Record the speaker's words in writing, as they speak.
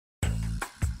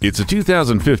It's a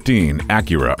 2015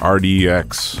 Acura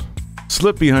RDX.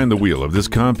 Slip behind the wheel of this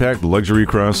compact luxury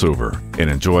crossover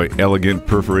and enjoy elegant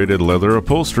perforated leather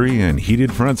upholstery and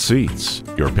heated front seats.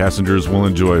 Your passengers will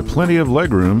enjoy plenty of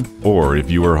legroom, or if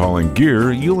you are hauling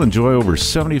gear, you'll enjoy over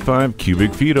 75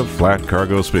 cubic feet of flat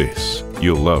cargo space.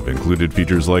 You'll love included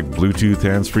features like Bluetooth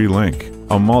hands-free link,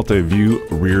 a multi-view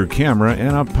rear camera,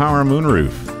 and a power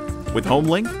moonroof. With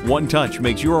HomeLink, one touch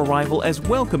makes your arrival as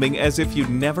welcoming as if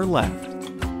you'd never left.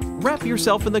 Wrap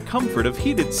yourself in the comfort of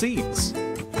heated seats.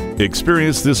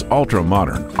 Experience this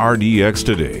ultra-modern RDX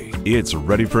today. It's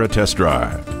ready for a test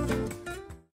drive.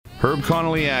 Herb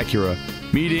Connolly Acura,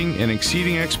 meeting and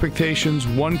exceeding expectations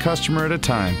one customer at a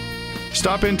time.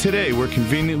 Stop in today. We're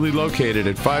conveniently located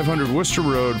at 500 Worcester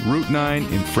Road, Route 9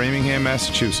 in Framingham,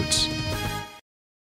 Massachusetts.